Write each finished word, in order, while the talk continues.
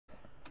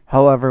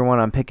Hello everyone,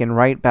 I'm picking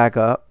right back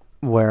up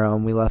where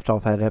we left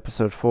off at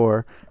episode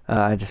 4.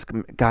 I just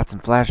got some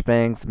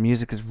flashbangs. The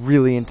music is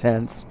really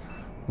intense.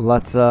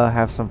 Let's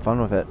have some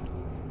fun with it.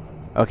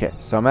 Okay,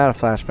 so I'm out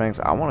of flashbangs.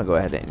 I want to go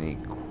ahead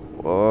and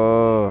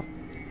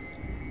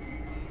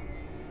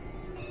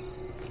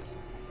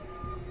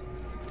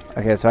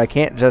Okay, so I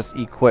can't just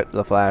equip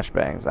the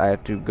flashbangs. I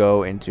have to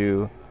go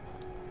into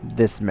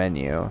this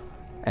menu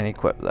and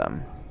equip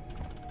them.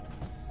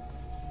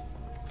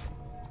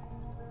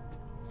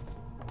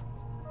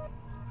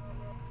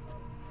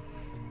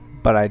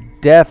 But I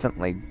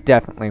definitely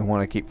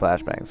want to keep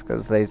flashbangs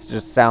because they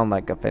just sound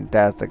like a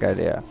fantastic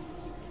idea.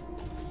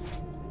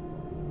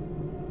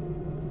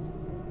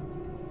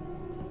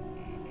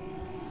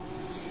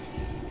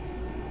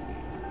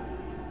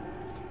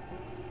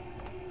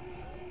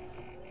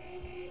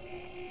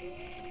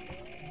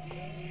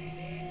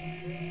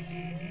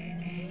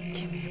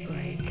 Give me a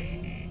break.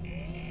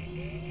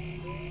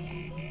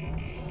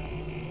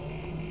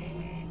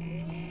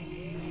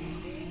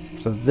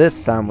 So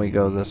this time we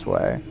go this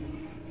way.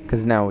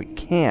 Because now we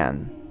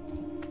can.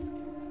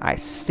 I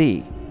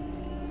see.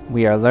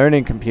 We are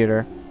learning,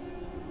 computer.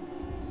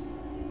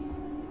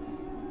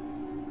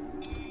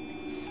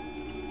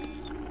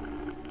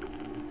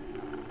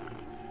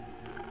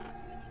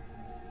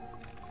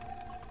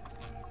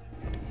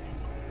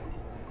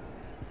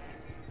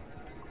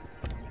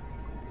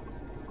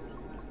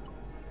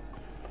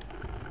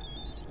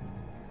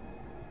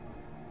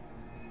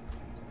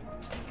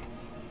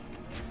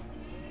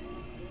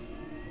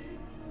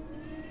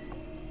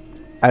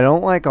 I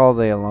don't like all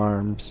the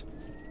alarms.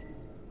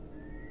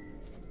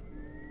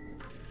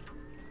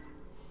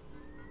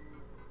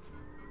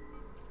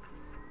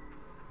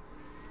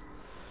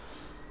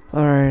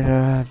 Alright,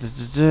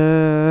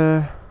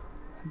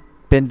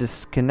 been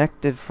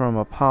disconnected from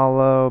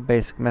Apollo,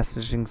 basic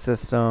messaging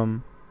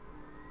system.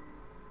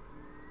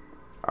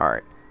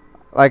 Alright.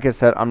 Like I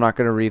said, I'm not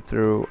going to read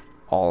through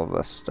all of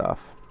this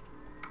stuff.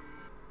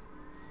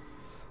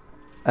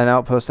 An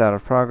outpost out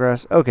of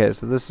progress. Okay,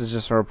 so this is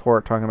just a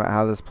report talking about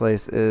how this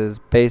place is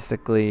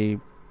basically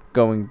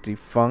going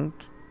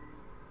defunct.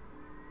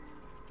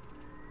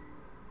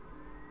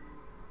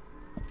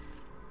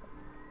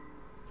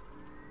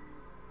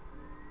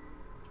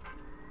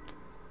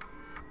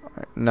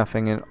 Alright,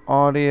 nothing in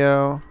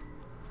audio.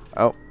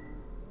 Oh.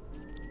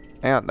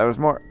 Yeah, there was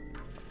more.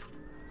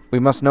 We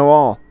must know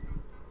all.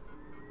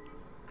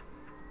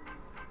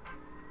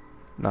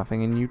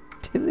 Nothing in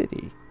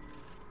utility.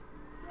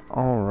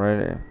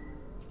 Alrighty.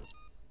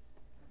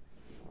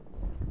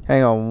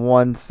 Hang on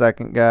 1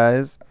 second,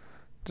 guys.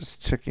 Just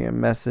checking a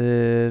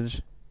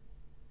message.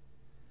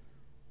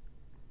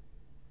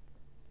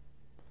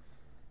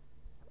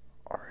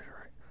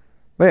 Alright.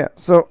 But yeah,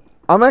 so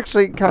I'm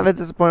actually kind of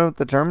disappointed with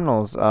the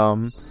terminals.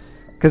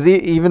 Because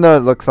even though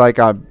it looks like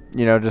I'm,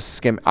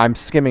 I'm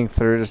skimming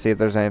through to see if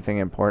there's anything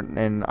important,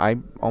 and I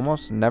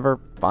almost never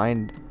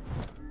find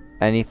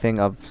anything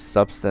of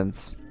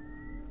substance.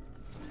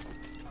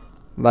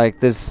 Like,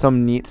 there's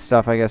some neat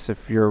stuff, I guess,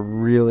 if you're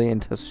really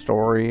into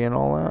story and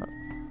all that.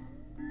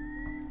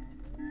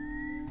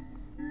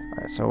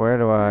 Alright, so where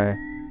do I...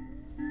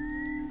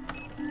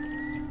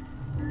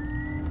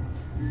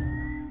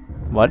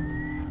 What?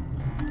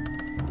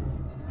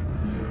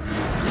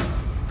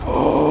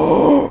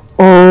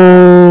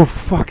 Oh,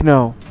 fuck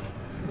no.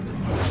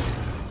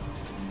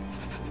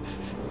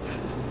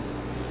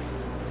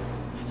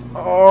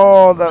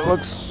 Oh, that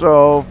looks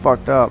so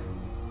fucked up.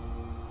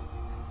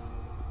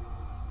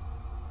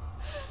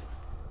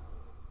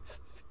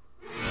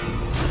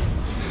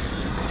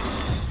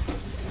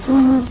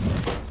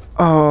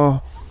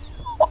 Oh.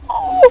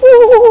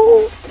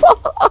 Oh,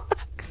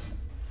 fuck.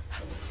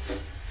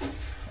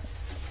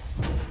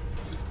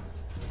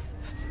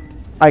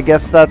 I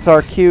guess that's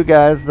our cue,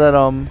 guys, that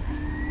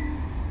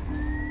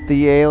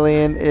the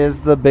alien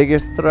is the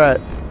biggest threat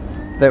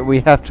that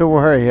we have to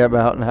worry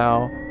about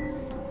now.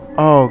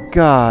 Oh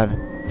god.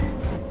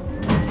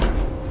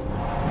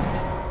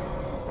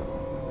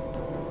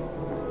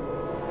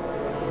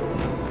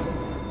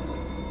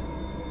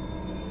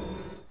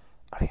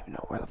 I don't even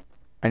know where the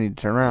I need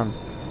to turn around.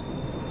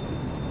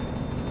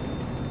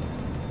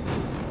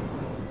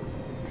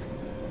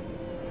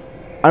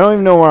 I don't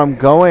even know where I'm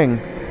going.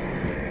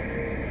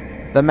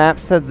 The map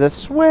said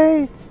this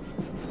way.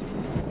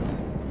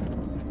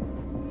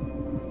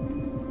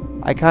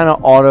 I kind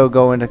of auto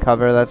go into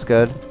cover. That's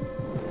good.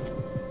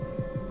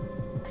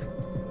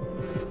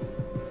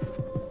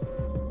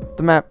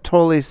 The map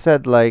totally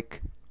said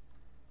like...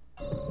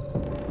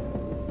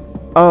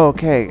 Oh,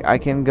 okay. I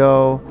can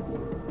go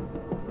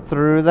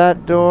through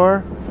that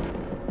door.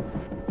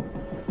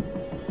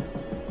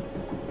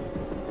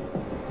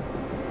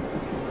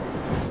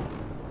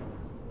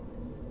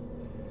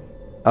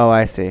 Oh,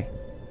 I see.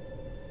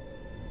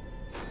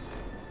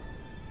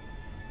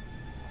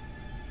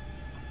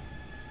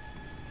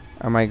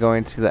 Am I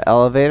going to the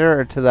elevator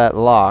or to that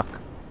lock?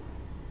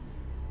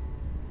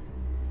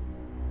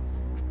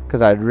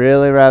 Because I'd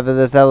really rather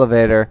this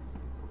elevator.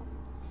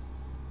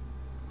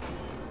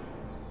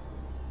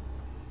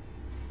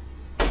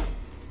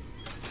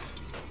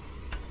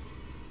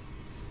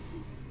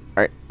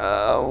 Alright.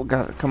 Oh,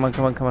 God. Come on,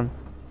 come on, come on.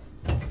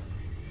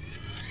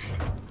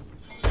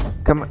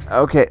 Come on.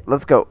 Okay,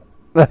 let's go.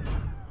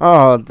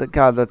 Oh,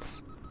 God,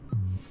 that's...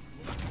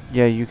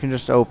 Yeah, you can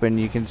just open.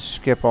 You can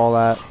skip all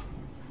that.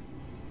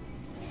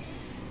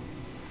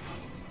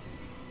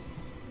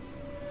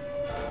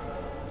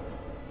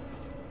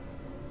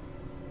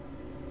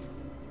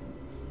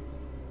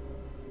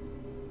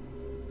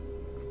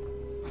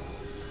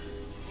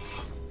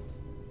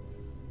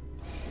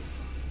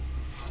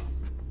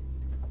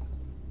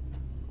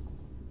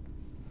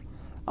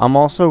 I'm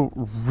also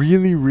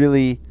really,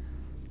 really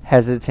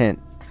hesitant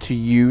to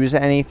use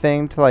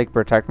anything to, like,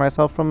 protect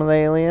myself from an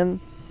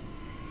alien.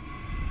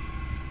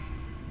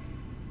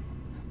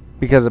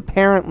 Because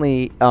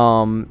apparently,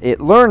 it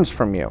learns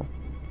from you.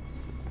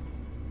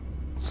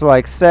 So,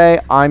 like, say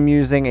I'm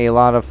using a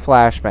lot of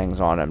flashbangs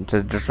on him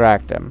to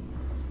distract him.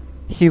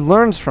 He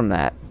learns from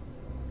that.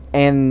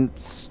 And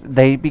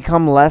they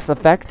become less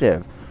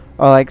effective.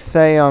 Or, like,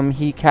 say,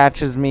 he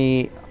catches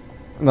me...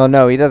 Well,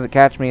 no, he doesn't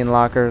catch me in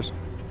lockers.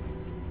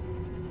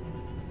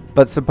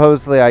 But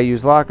supposedly I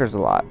use lockers a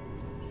lot.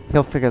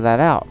 He'll figure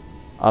that out.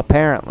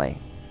 Apparently.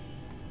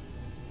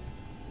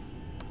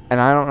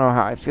 And I don't know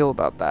how I feel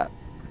about that.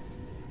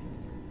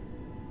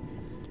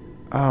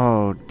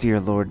 Oh, dear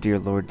Lord, dear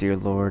Lord, dear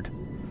Lord.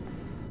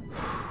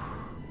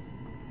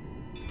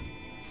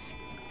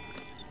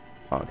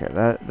 Okay,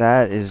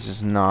 that is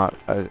just not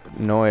a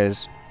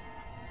noise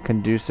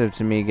conducive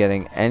to me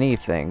getting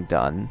anything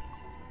done,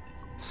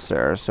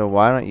 sir. So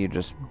why don't you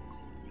just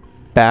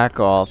back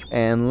off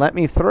and let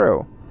me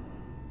through?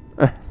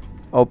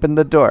 Open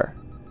the door.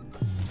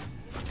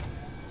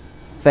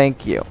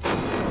 Thank you.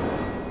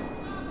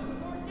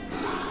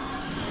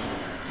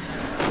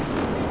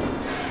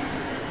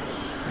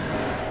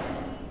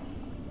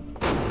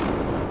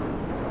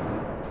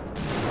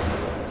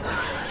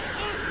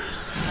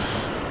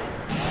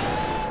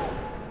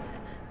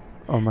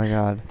 Oh my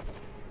God.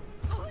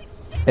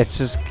 It's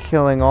just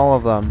killing all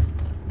of them.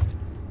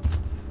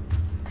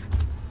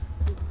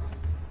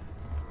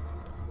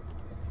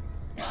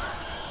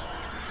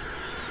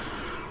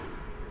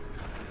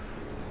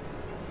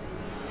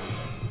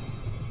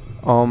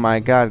 Oh my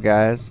God,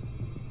 guys.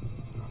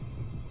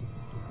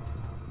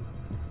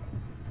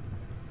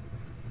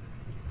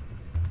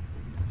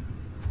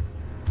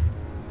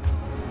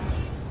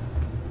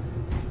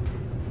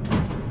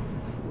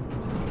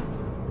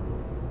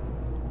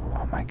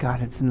 Oh my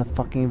God, it's in the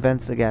fucking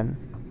vents again.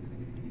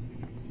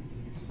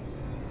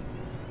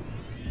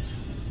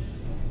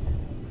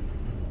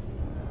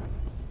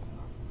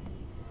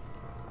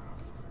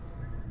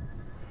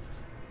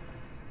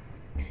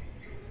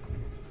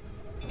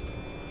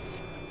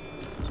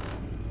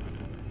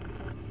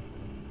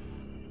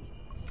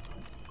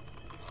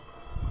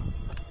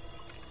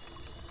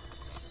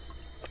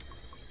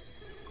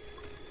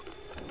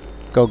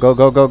 Go, go,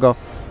 go, go, go.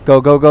 Go,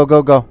 go, go,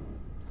 go, go.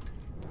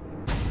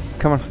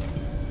 Come on.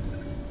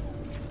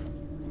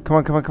 Come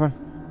on, come on, come on.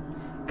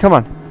 Come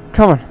on.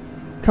 Come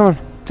on. Come on.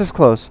 Just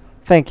close.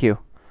 Thank you.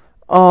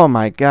 Oh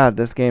my God,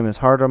 this game is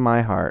hard on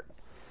my heart.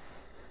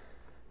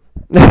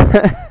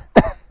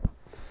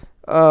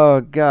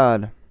 Oh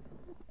God.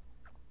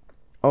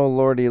 Oh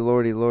lordy,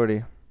 lordy,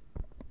 lordy.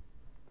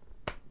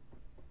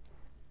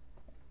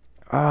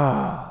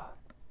 Ah.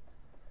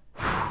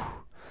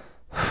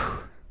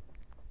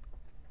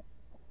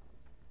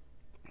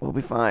 We'll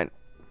be fine.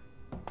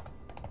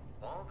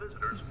 All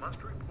visitors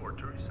must report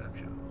to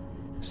reception.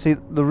 See,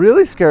 the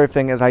really scary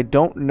thing is I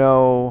don't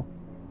know.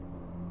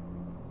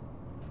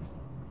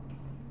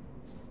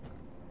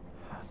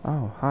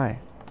 Oh, hi.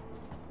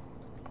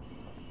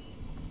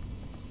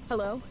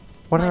 Hello?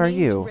 What My are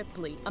name's you?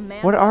 Ripley,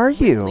 Amanda What are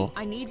you? Ripley.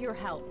 I need your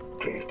help.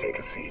 Please take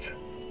a seat.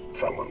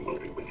 Someone will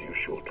be with you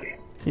shortly.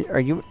 Are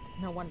you...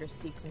 No wonder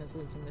Seegson is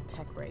losing the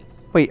tech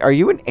race. Wait, are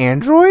you an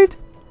android?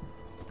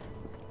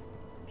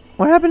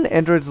 What happened to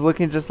androids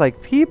looking just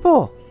like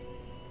people?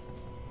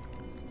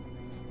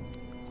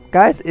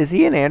 Guys, is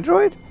he an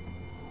android?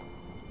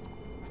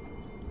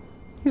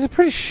 He's a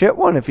pretty shit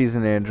one if he's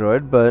an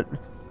android, but...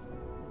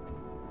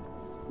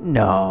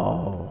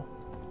 No.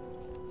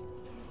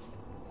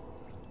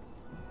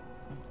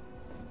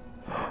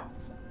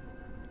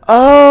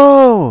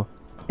 Oh!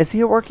 Is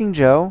he a working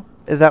Joe?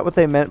 Is that what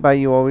they meant by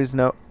you always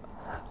know?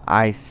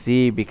 I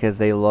see, because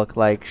they look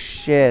like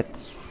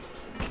shit.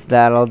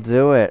 That'll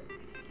do it.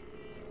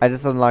 I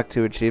just unlocked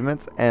 2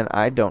 achievements, and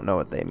I don't know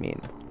what they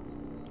mean.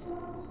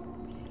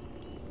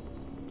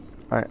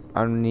 Alright,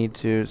 I need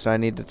to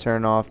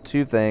turn off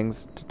 2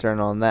 things to turn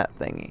on that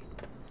thingy.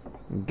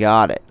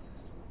 Got it.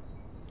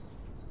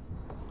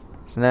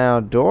 So now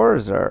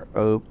doors are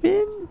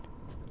open,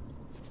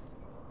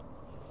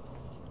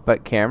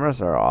 but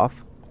cameras are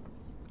off.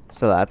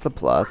 So that's a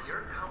plus. For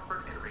your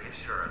comfort and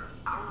reassurance,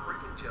 our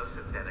Working Joe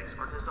synthetics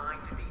are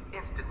designed to be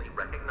instantly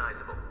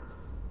recognizable.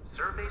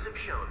 Surveys have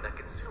shown that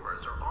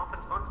consumers are often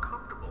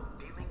uncomfortable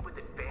dealing with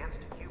advanced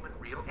human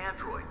real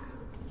androids.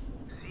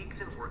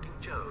 Seegson Working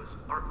Joes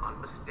are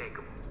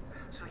unmistakable,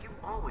 so you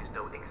always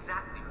know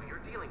exactly who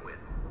you're dealing with.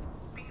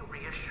 Be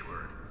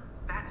reassured.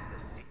 That's the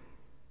secret.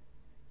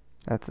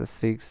 That's the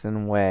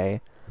Seegson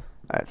way.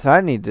 Alright, so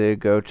I need to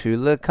go to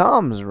the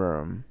comms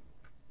room.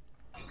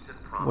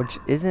 Which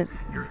isn't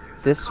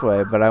this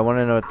way, but I want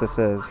to know what this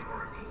is.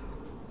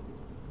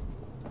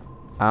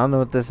 I don't know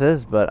what this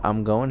is, but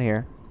I'm going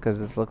here. Because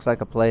this looks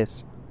like a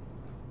place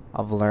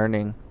of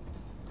learning.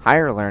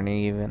 Higher learning,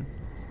 even.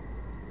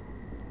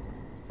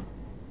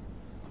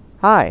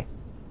 Hi.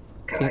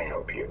 Can I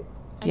help you?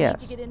 I need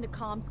Yes. to get into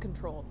comms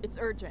control. It's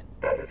urgent.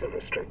 That is a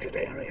restricted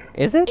area.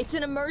 Is it? It's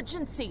an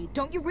emergency.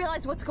 Don't you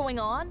realize what's going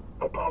on?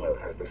 Apollo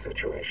has the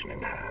situation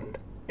in hand.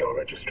 Your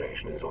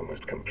registration is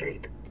almost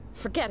complete.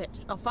 Forget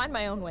it. I'll find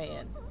my own way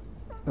in.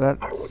 I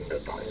wouldn't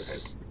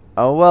advise it.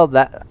 Oh, well,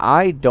 that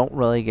I don't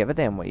really give a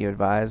damn what you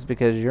advise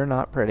because you're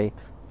not pretty.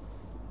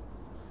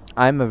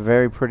 I'm a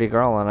very pretty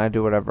girl and I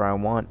do whatever I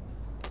want.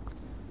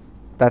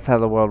 That's how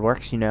the world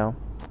works, you know.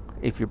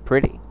 If you're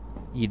pretty,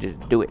 you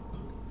just do it.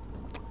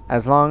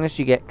 As long as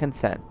you get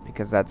consent,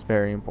 because that's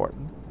very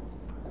important.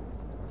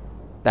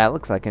 That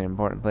looks like an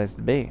important place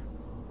to be.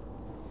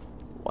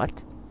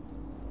 What?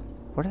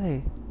 What are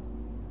they?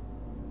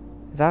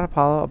 Is that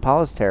Apollo?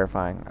 Apollo's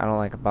terrifying. I don't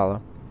like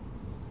Apollo.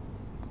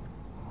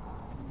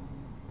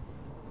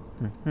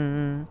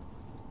 I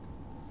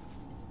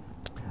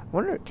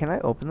wonder, can I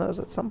open those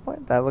at some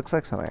point? That looks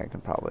like something I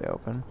can probably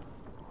open.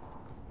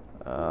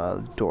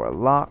 Door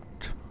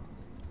locked.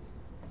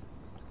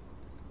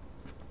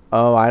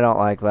 Oh, I don't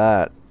like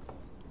that.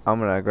 I'm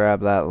gonna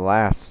grab that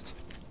last.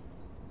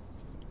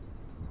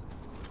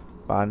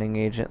 Bonding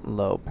agent,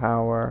 low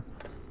power.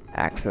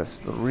 Access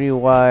the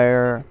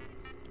rewire.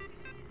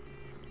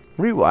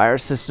 Rewire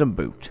system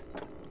boot.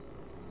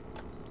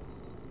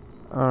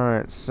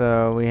 Alright,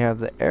 so we have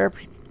the air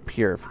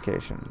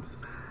purification.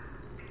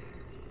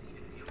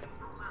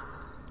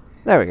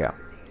 There we go.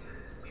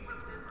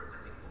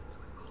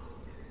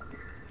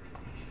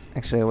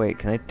 Actually, wait,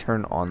 can I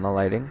turn on the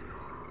lighting?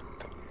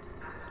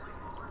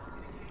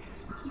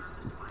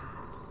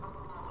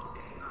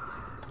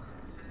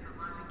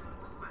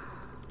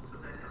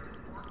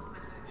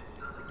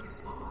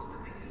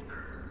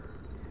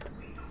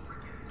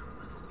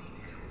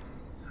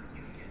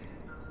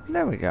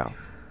 There we go.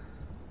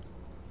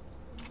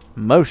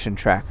 Motion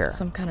tracker.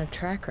 Some kind of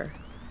tracker.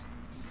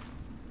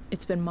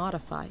 It's been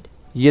modified.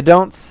 You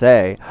don't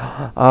say.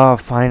 Oh,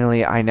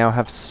 finally, I now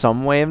have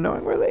some way of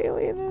knowing where the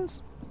alien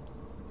is.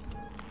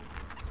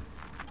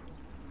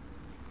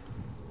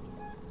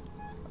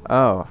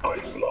 Oh. Are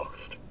you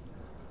lost?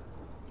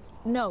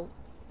 No.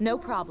 No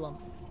problem.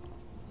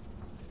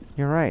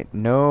 You're right.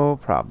 No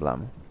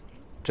problem.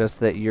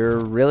 Just that you're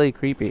really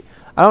creepy.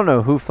 I don't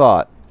know who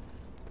thought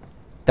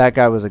that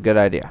guy was a good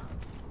idea.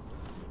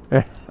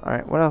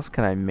 Alright, what else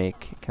can I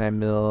make? Can I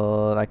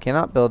build... I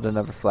cannot build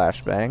another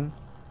flashbang.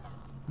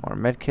 More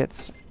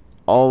medkits.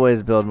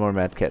 Always build more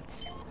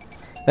medkits.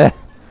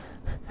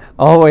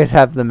 Always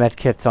have the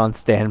medkits on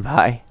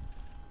standby.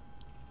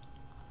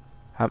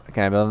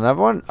 Can I build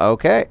another one?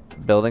 Okay.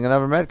 Building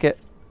another medkit.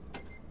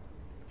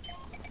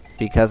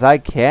 Because I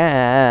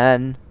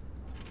can.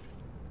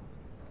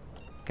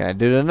 Can I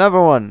do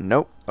another one?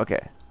 Nope.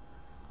 Okay.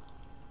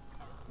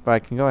 But I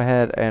can go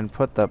ahead and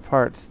put the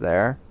parts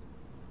there.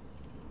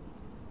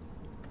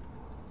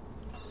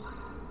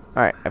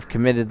 Alright, I've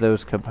committed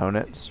those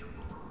components.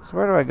 So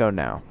where do I go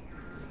now?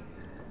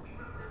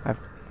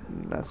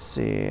 Let's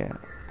see.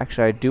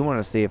 Actually, I do want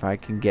to see if I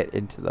can get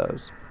into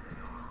those.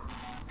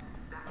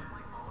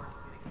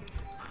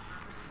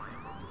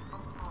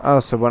 Oh,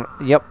 so one...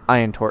 Yep,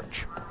 iron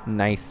torch.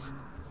 Nice.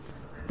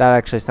 That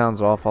actually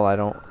sounds awful. I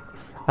don't...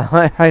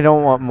 I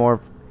don't want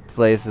more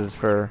places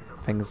for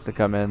things to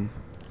come in.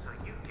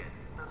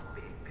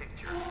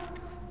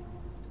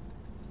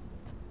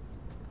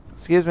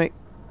 Excuse me.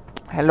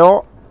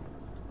 Hello?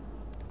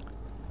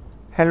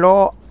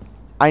 Hello?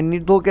 I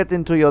need to get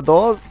into your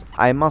doors.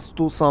 I must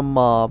do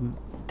some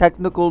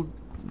technical...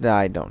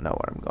 I don't know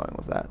where I'm going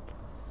with that.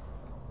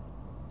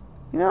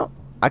 You know,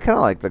 I kind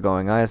of like the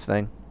going eyes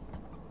thing.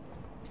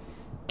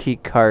 Key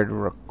card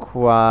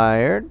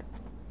required.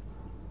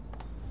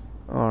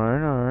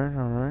 Alright, alright,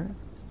 alright.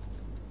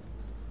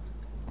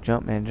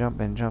 Jump in,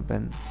 jump in, jump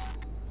in.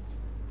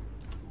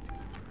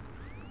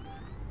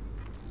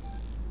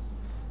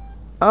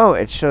 Oh,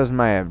 it shows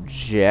my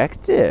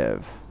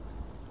objective.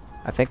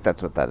 I think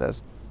that's what that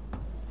is.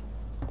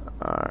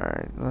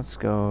 Alright, let's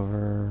go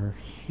over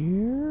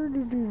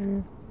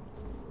here.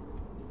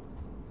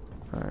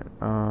 Alright,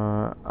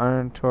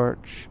 iron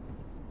torch.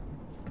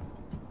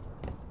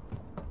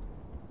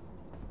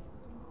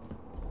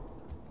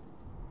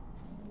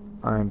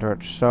 Iron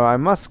torch. So I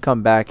must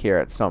come back here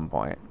at some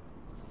point.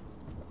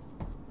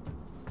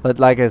 But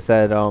like I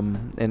said,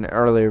 in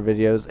earlier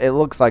videos, it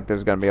looks like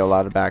there's going to be a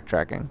lot of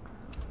backtracking.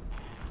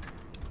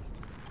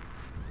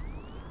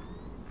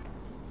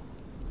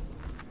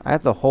 I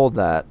have to hold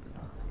that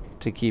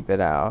to keep it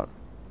out,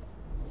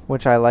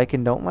 which I like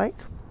and don't like,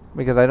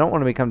 because I don't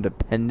want to become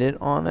dependent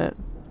on it.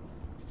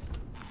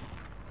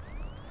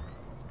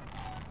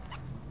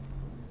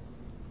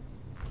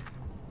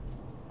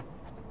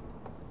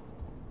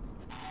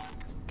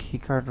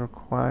 Keycard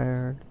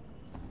required.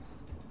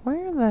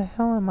 Where the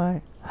hell am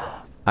I?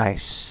 I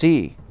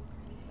see.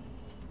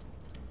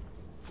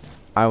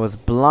 I was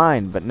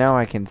blind, but now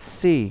I can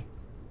see.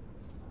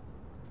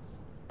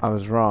 I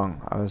was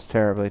wrong. I was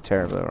terribly,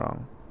 terribly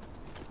wrong.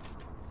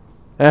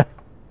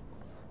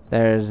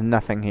 There is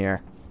nothing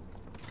here.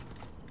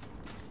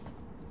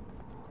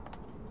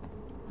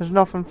 There's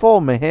nothing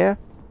for me here.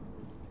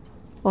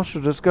 I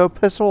should just go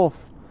piss off.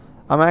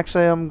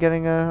 I'm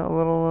getting a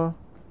little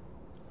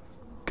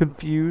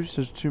confused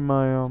as to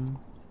my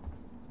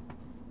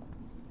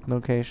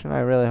location.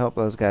 I really hope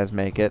those guys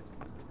make it.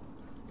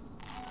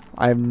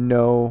 I have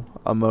no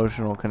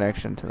emotional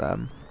connection to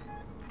them,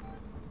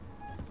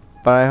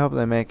 but I hope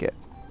they make it.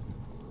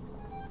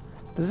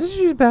 Does this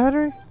use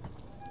battery?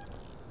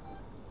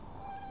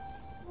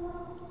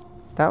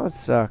 That would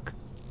suck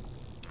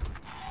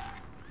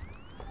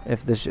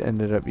if this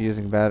ended up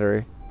using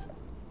battery.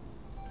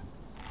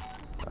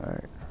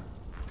 Alright.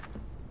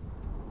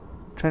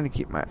 I'm trying to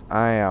keep my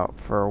eye out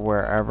for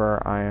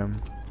wherever I am.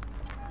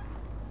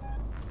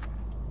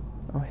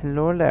 Oh,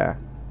 hello there.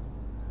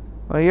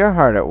 Well, you're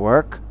hard at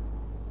work.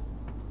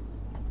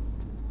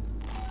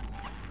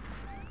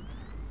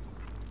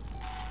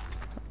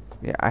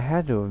 Yeah, I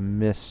had to have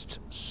missed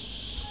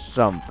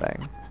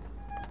something.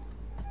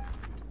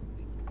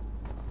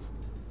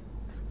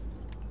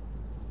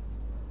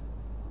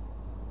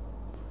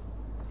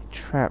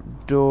 Trap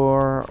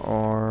door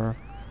or...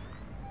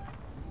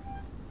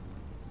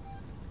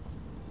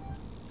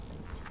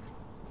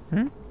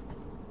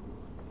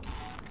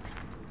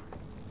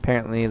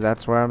 Apparently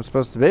that's where I'm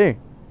supposed to be.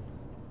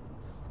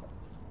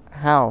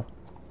 How?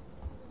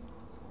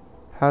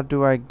 How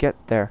do I get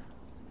there?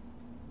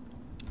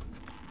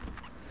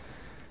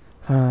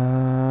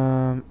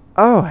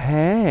 Oh,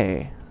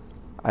 hey.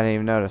 I didn't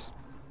even notice.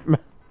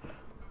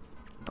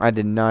 I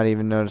did not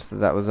even notice that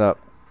that was up.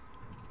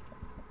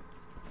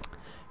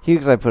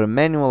 Hughes, I put a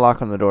manual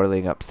lock on the door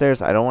leading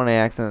upstairs. I don't want any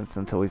accidents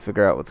until we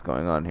figure out what's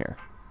going on here.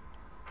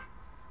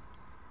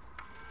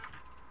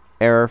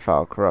 Error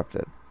file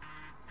corrupted.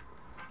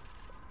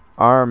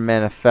 Our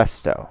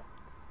manifesto.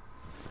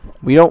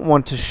 We don't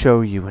want to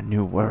show you a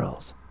new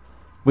world.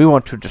 We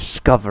want to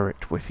discover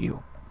it with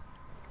you.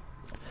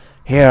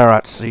 Here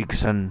at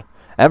Seegson,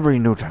 every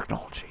new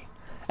technology,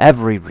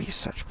 every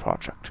research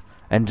project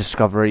and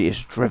discovery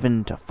is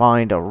driven to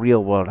find a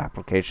real-world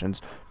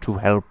applications to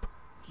help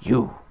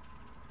you.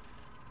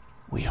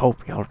 We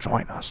hope you'll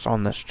join us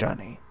on this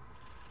journey.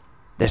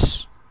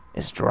 This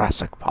is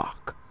Jurassic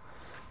Park.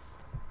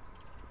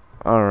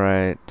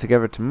 Alright,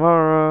 together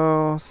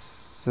tomorrow.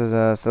 So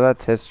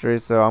that's history.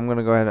 So I'm going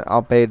to go ahead and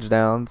I'll page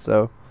down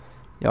so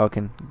y'all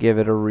can give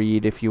it a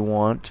read if you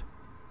want.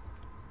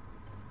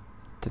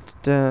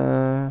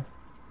 Da-da-da.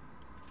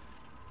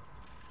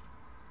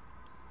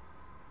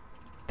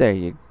 There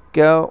you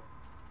go.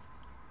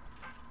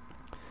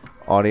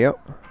 Audio.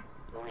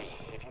 Marie,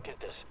 if you get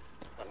this,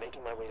 I'm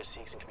making my way to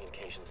Seegson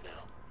Communications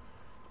now.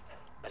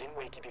 I didn't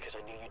wake you because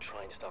I knew you'd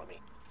try and stop me.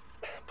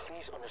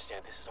 Please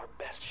understand this is our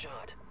best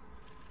shot.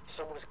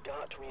 Someone has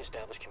got to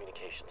reestablish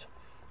communications.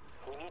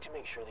 We need to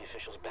make sure the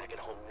officials back at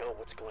home know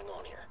what's going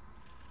on here.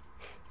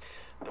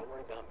 Don't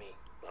worry about me.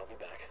 I'll be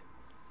back.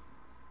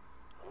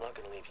 I'm not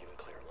going to leave you and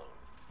Claire alone.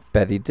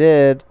 Bet he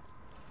did.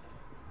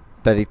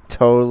 Bet he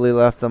totally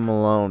left them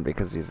alone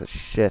because he's a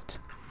shit.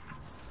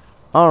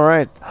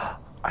 Alright.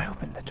 I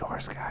opened the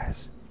doors,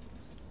 guys.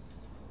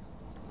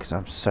 Because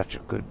I'm such a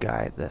good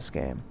guy at this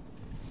game.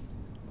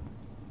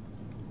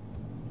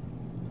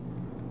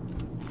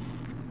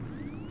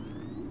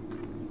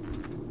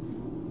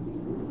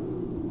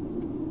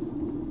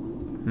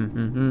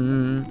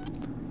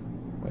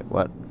 Wait,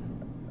 what?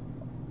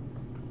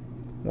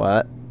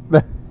 What?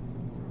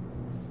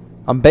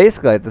 I'm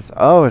basically at this.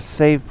 Oh, a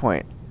save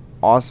point.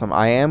 Awesome.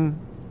 I am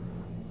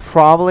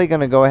probably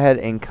going to go ahead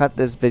and cut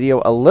this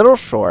video a little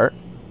short.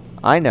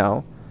 I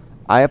know.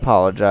 I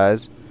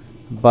apologize.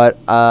 But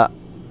I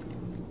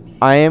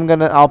am going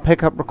to... I'll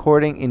pick up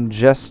recording in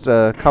just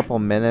a couple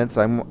minutes.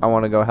 I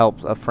want to go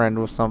help a friend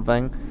with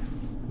something.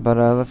 But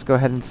let's go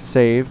ahead and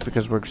save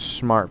because we're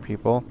smart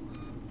people.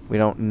 We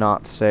don't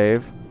not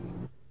save.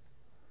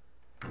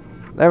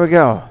 There we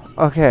go.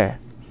 Okay.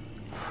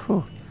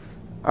 Whew.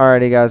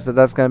 Alrighty, guys, but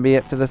that's going to be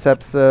it for this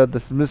episode.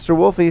 This is Mr.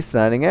 Wolfie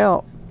signing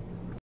out.